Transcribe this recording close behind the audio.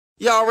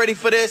Y'all ready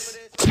for this?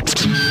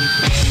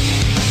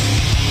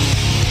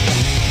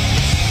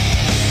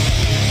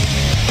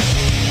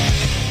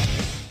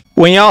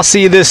 When y'all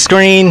see this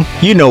screen,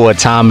 you know what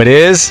time it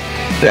is.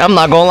 I'm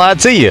not gonna lie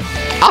to you,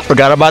 I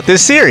forgot about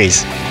this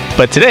series.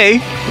 But today,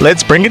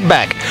 let's bring it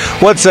back.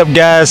 What's up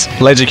guys,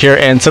 Ledgic here,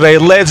 and today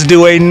let's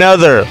do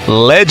another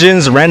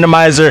Legends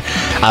Randomizer.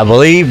 I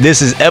believe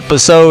this is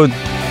episode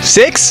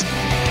 6?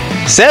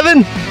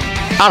 7?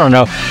 I don't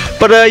know.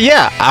 But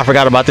yeah, I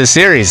forgot about this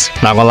series,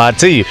 not gonna lie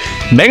to you.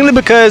 Mainly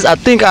because I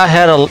think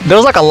there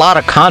was like a lot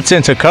of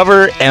content to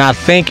cover, and I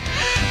think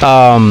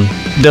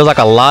there's like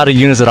a lot of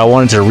units that I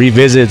wanted to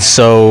revisit,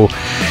 so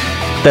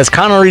that's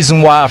kind of the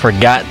reason why I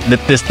forgot that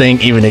this thing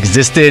even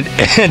existed.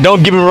 And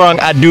don't get me wrong,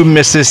 I do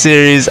miss this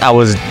series. I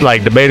was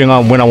like debating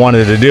on when I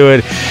wanted to do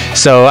it,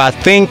 so I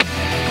think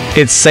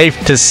it's safe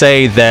to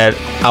say that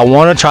I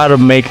want to try to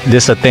make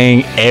this a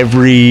thing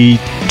every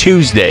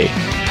Tuesday,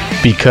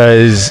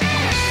 because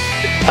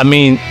I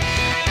mean,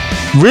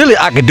 really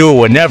I could do it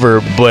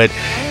whenever, but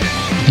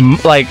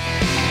like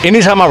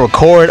anytime I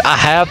record, I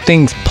have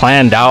things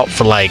planned out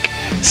for like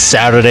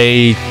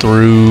Saturday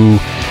through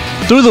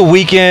the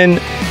weekend.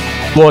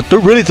 Well,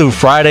 really through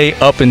Friday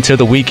up until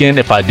the weekend.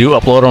 If I do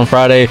upload on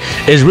Friday,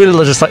 it's really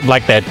just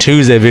like that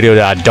Tuesday video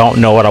that I don't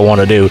know what I want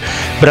to do,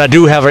 but I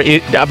do have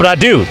but I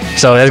do.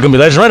 So that's gonna be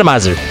Legends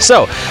Randomizer.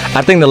 So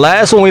I think the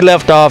last one we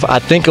left off, I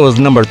think it was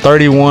number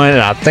 31,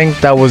 and I think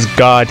that was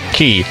God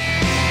Key.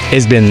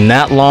 It's been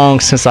that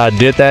long since I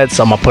did that,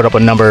 so I'm gonna put up a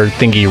number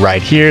thingy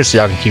right here so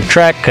y'all can keep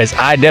track, because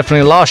I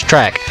definitely lost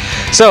track.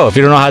 So if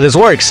you don't know how this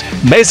works,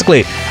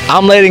 basically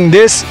I'm letting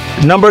this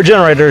number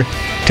generator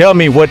tell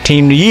me what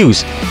team to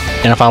use,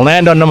 and if I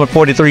land on number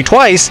 43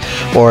 twice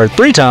or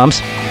 3 times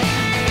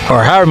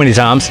or however many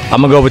times, I'm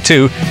gonna go with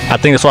 2. I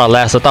think that's what I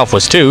last off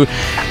was 2.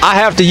 I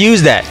have to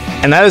use that,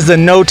 and that is the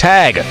no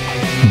tag.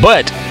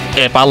 But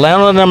if I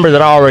land on a number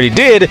that I already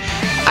did,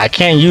 I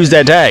can't use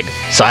that tag,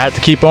 so I have to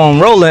keep on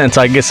rolling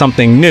until I get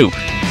something new.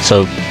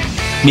 So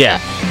yeah,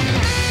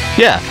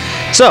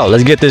 so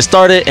let's get this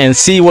started and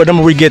see what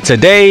number we get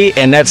today,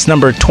 and that's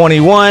number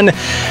 21.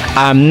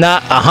 I'm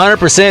not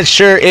 100%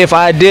 sure if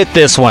I did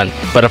this one,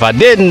 but if I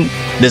didn't,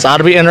 this ought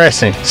to be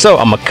interesting. So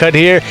I'm gonna cut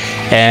here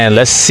and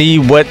let's see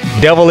what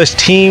devilish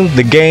team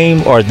the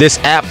game or this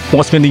app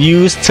wants me to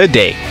use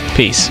today.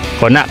 Peace,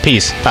 or not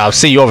peace, I'll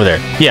see you over there.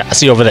 Yeah, I'll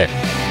see you over there.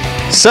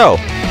 So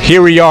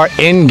here we are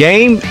in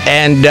game,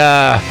 and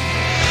I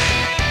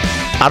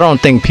don't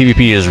think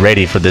PvP is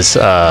ready for this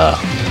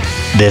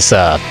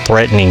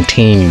threatening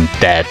team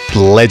that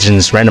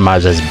Legends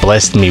Randomizer has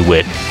blessed me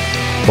with.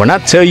 When I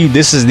tell you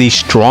this is the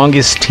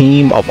strongest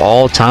team of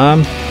all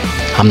time,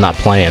 I'm not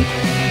playing.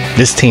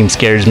 This team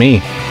scares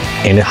me,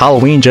 and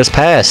Halloween just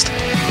passed.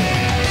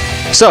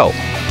 So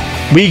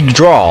we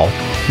draw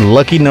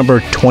lucky number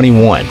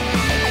 21.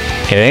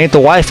 It ain't the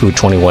waifu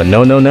 21.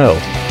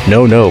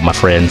 No, my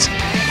friends.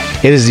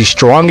 It is the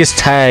strongest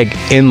tag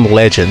in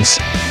Legends.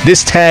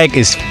 This tag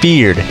is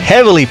feared,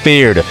 heavily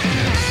feared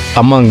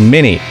among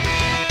many.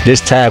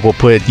 This tag will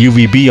put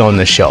UVB on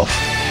the shelf.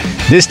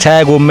 This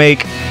tag will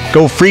make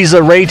Go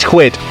Frieza Rage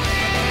Quit.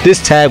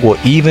 This tag will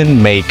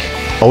even make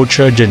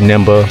Ultra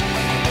Janemba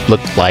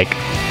look like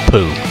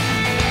poo.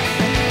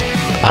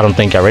 I don't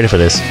think y'all ready for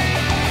this,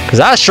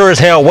 because I sure as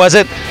hell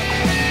wasn't.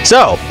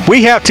 So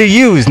we have to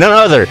use none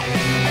other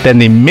than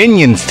the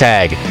Minions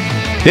tag.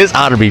 This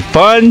ought to be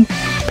fun,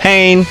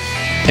 pain,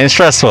 and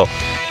stressful.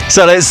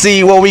 So let's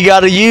see what we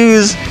gotta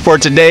use for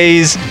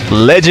today's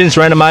Legends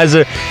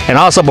Randomizer. And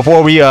also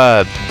before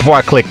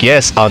I click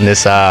yes on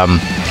this,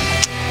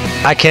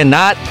 I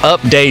cannot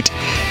update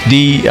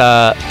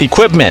the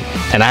equipment,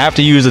 and I have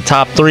to use the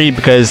top 3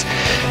 because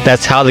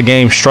that's how the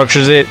game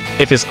structures it.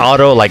 If it's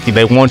auto, like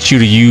they want you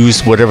to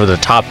use whatever the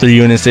top 3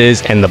 units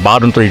is, and the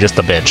bottom 3 just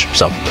a bench.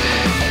 So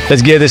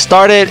let's get this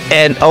started.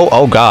 And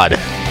oh god,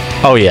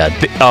 oh yeah,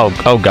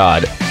 oh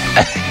god.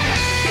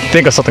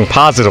 Think of something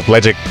positive,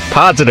 Ledgic.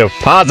 Positive.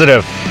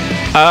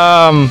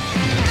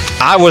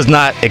 I was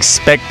not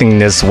expecting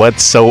this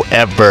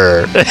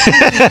whatsoever.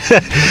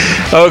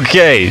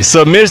 Okay,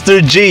 so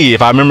Mr. G,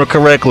 if I remember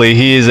correctly,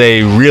 he is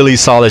a really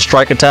solid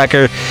strike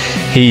attacker.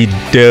 He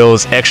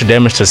deals extra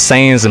damage to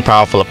Saiyans and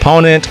powerful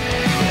opponent.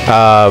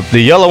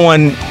 The yellow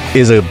one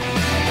is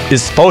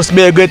supposed to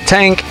be a good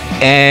tank,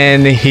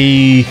 and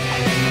he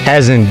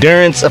has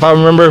endurance, if I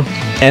remember.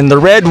 And the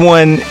red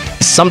one,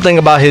 something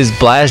about his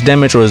blast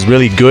damage was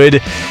really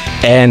good,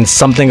 and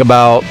something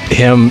about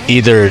him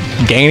either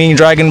gaining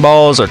Dragon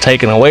Balls or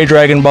taking away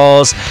Dragon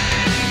Balls.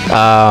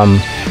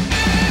 And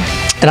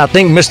I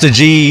think Mr.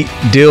 G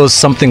deals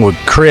something with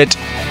crit.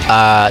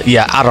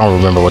 Yeah, I don't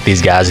remember what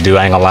these guys do,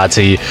 I ain't gonna lie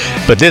to you,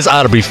 but this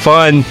ought to be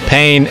fun,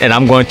 pain, and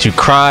I'm going to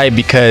cry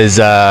because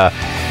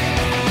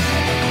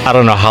I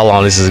don't know how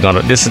long this is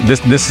gonna this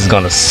is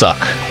gonna suck.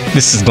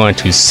 This is going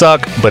to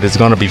suck, but it's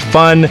gonna be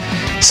fun.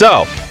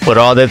 So with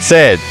all that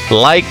said,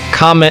 like,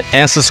 comment,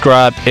 and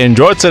subscribe.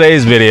 Enjoy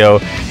today's video,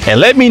 and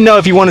let me know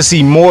if you want to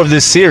see more of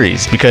this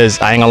series, because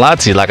I ain't gonna lie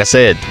to you, like I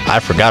said, I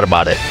forgot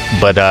about it,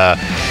 but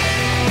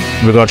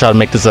we're gonna try to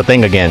make this a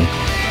thing again.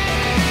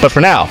 But for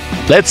now,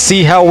 let's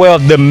see how well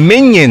the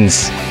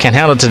minions can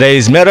handle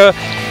today's meta,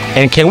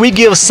 and can we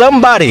give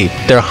somebody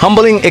their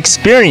humbling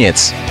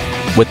experience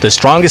with the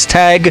strongest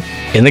tag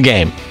in the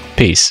game.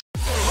 Peace.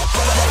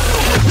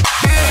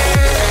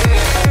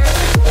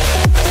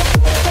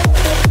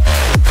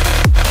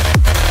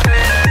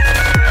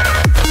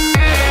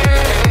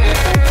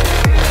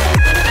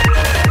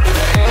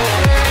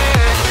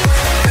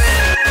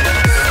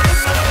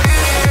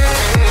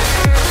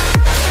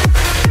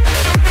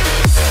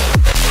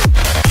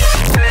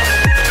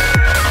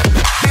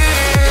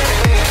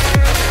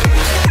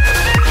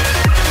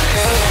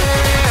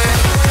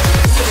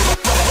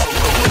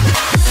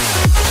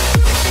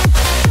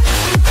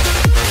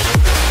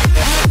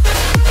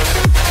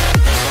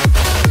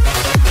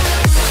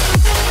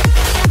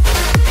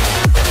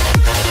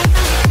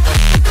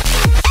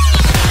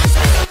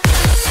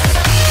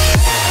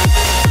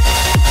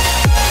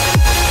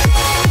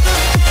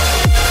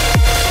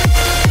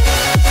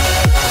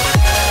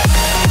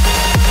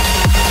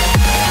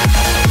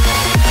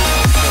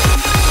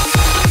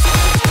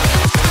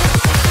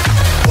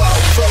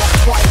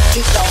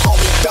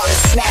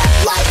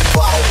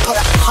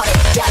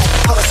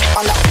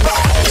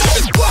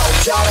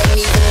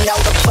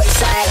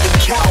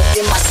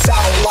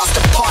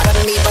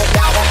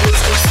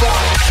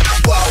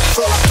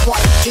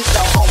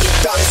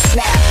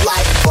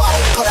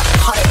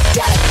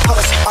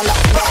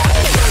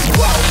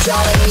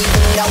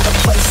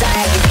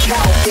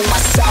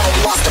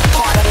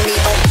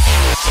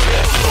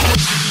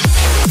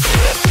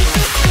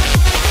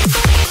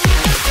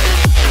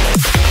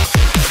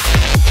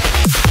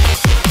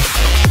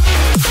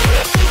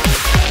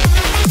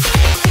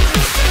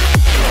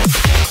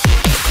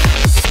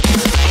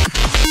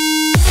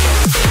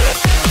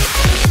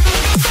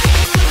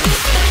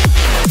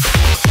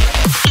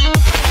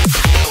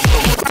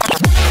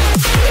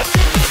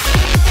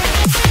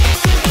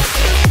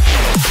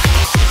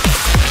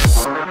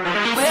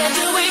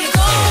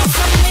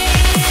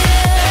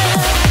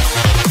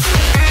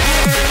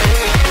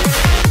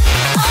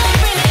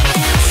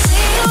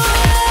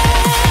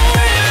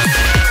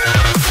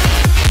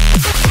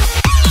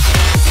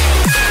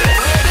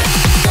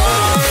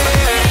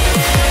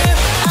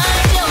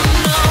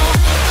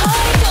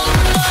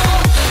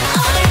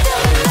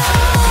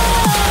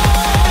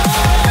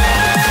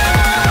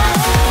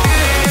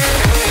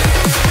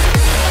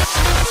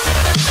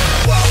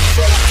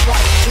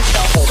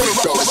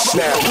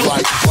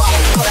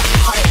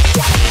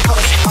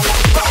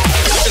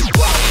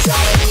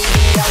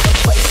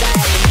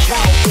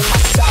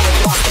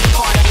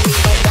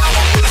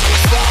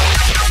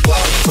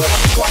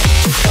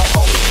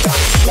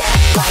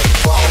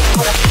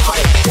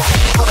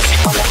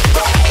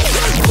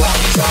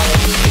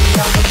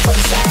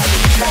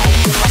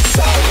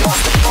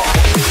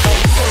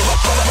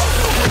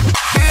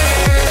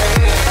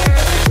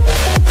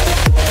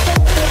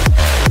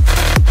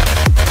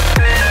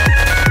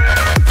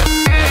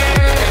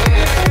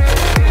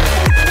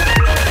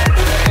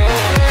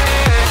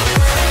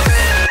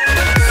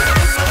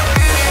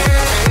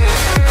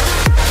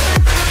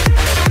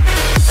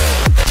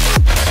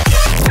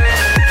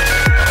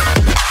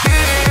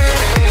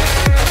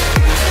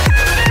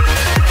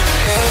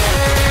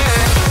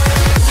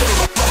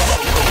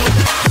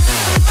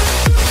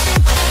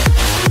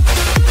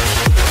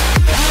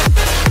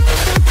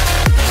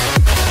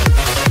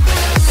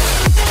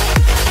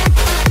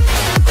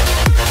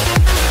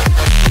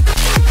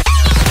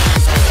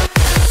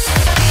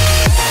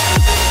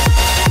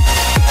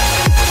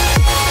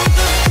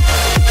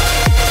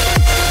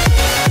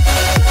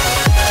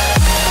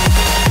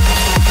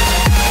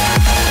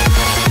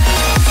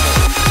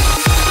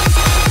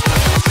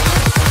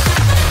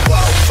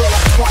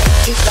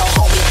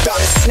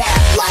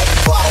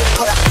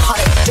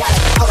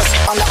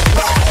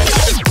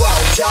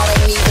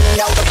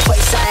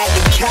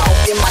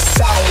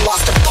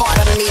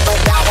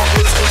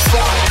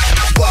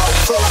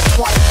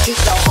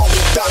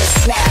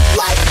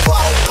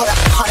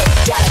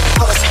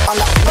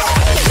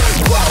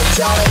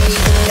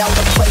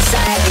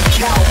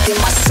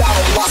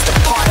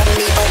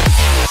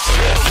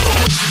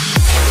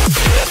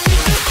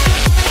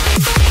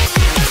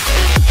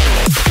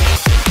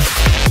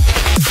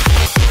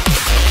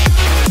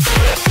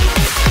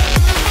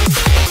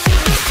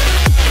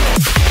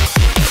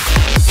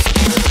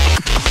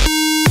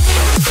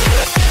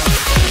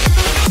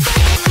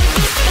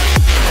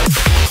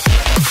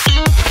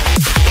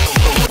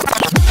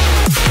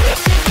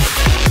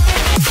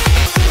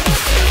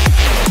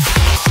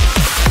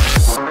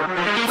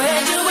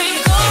 Where do we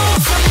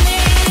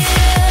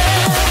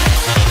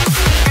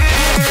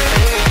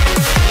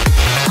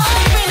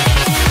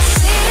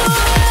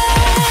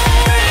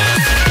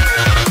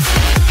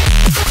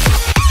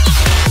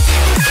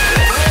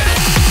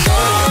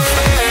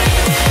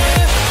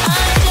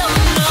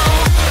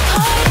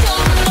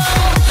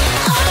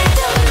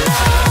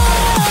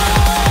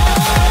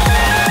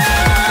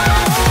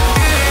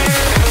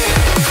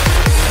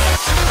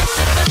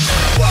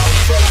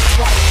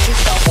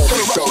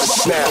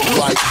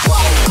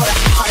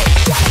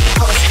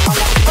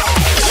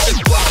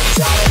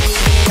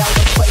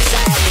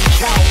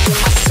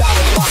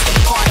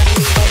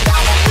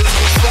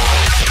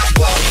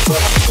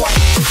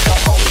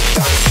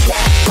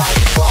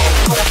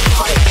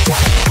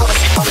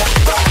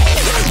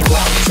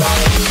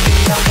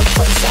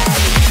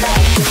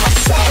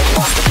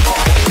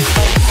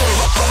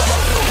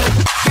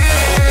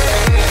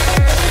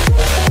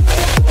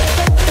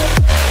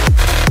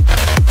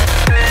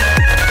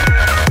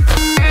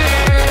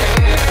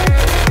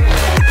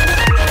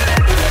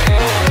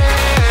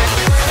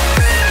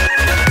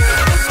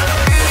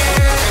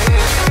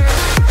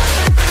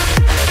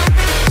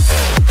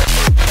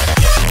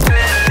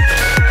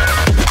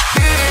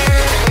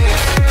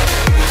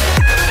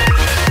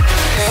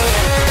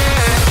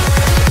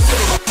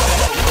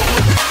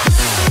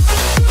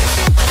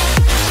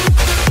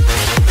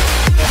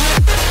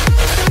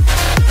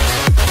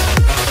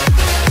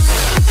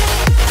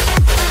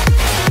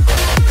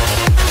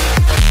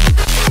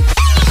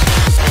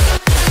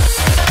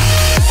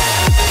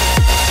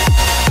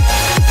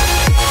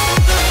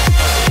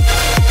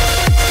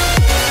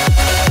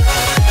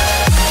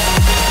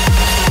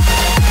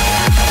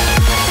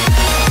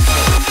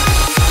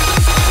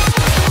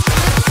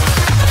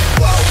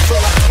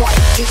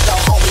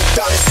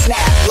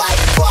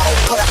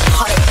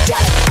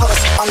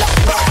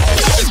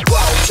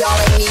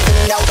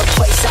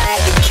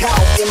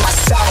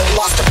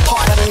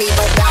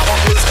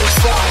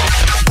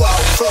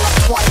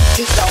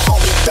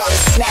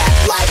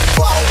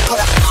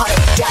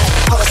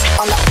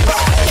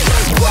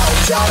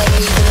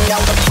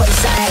the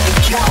place I had to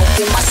go.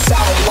 In my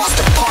soul, lost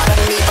a part of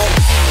me, but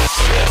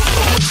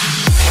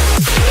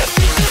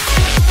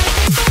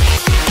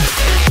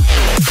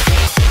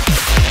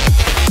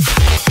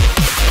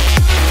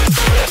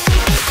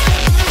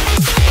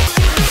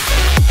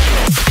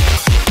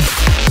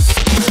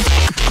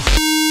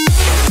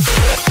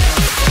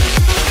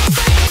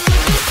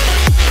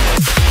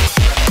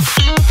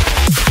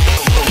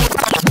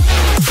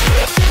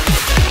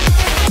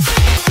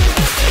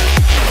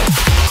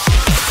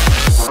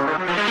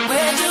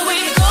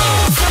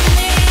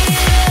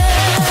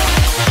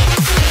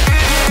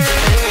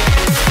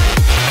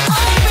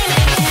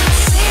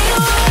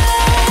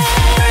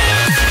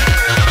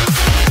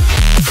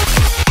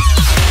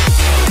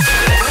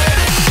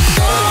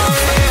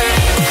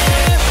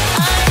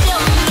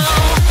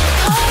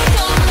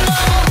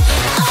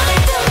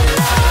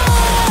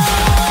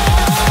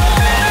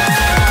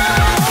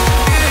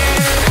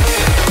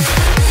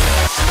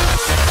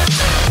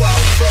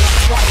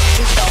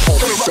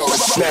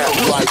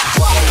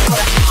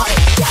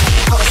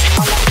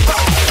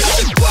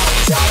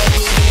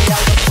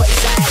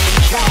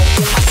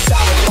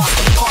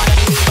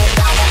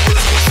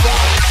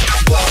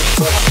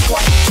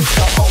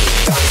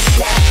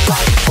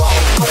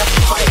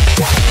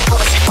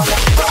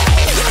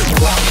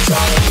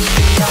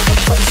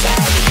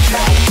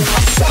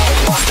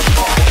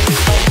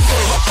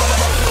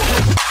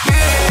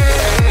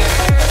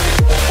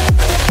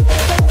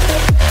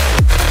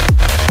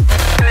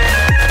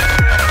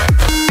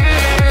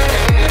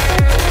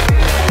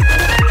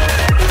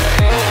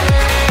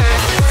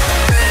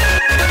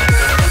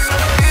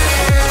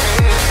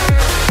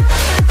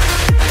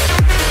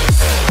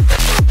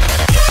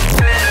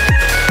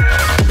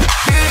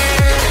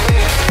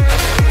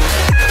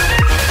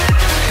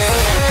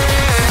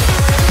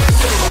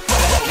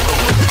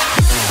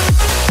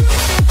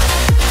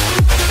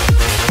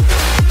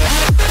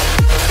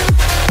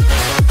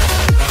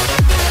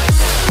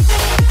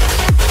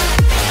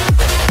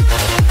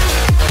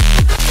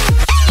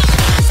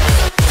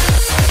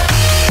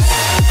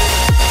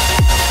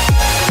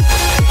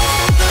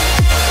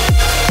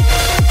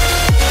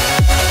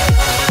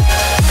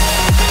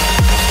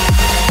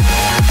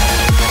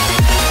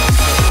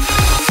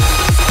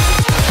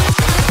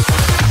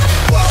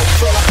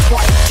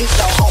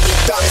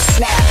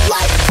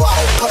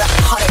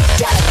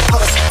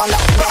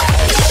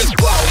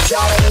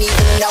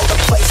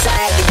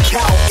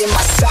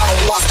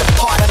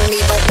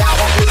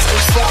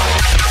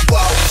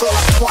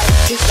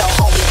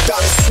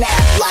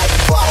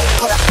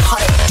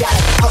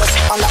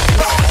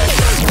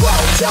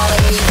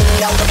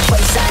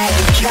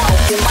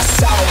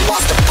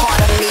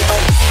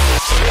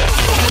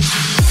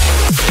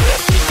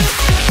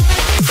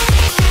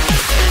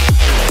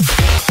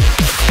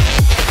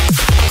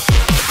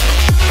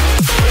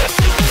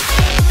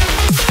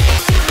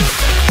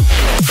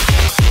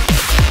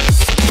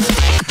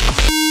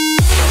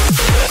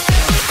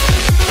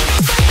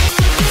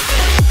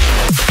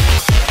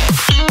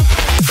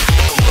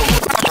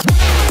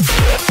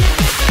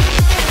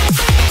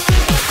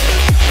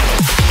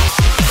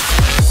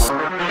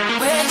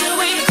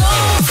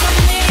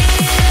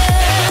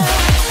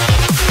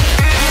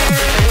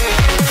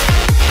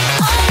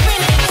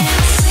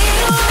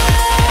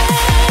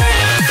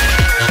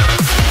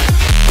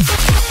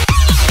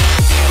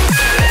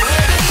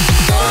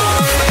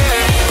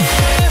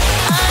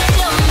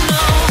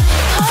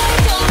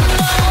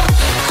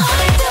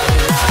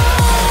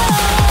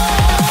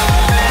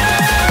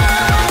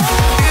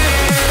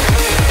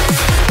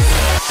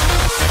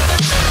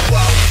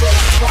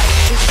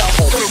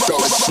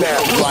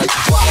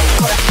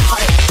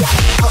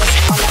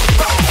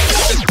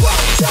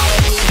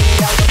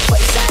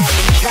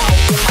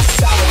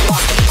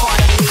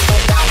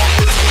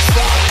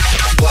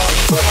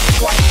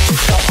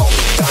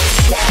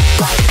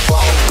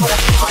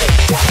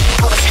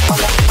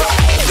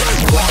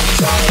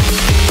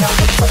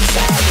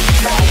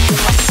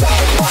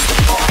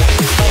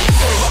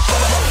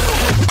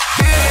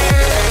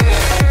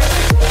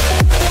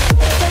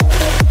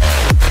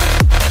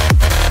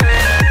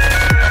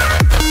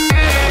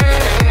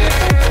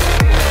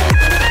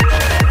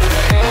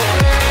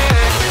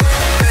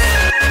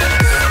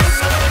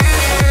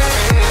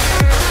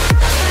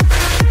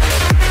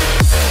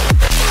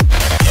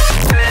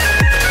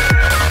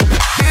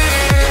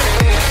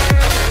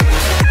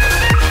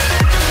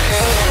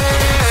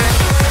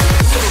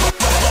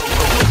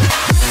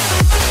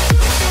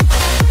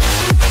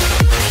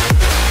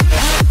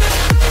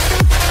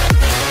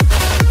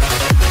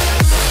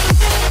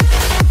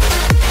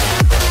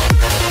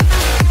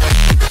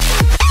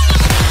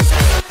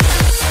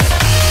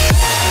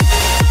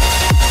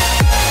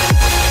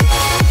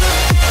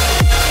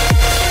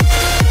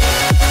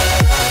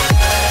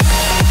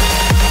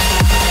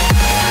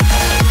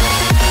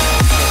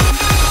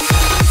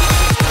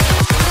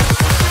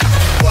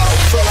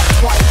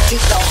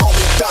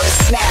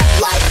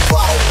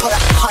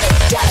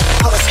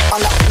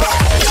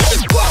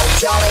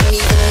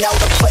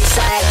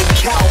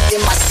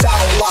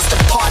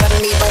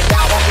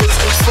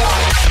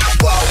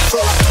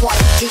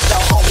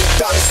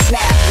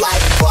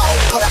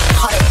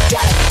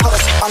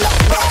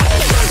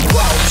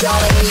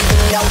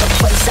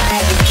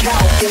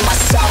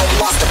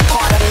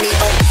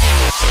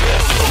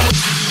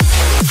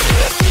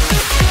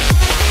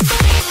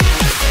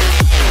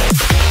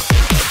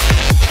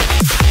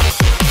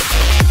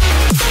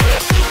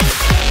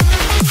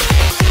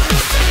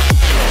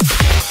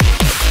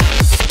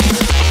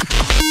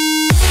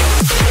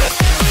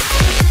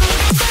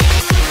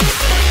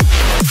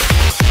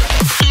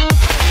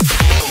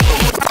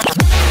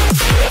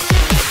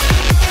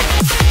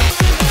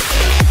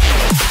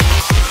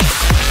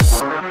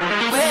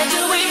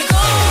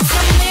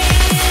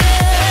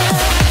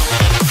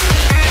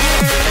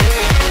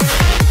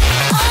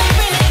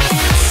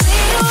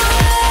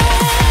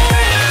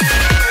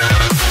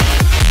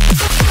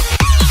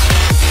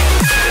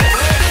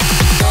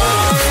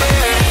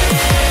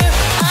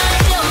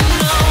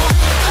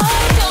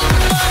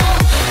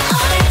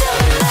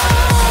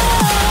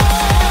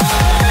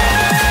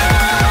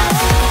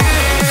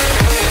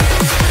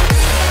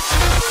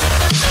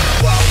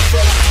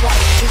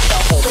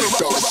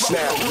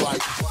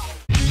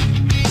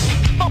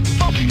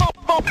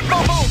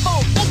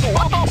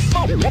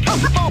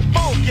boom, boom, boom.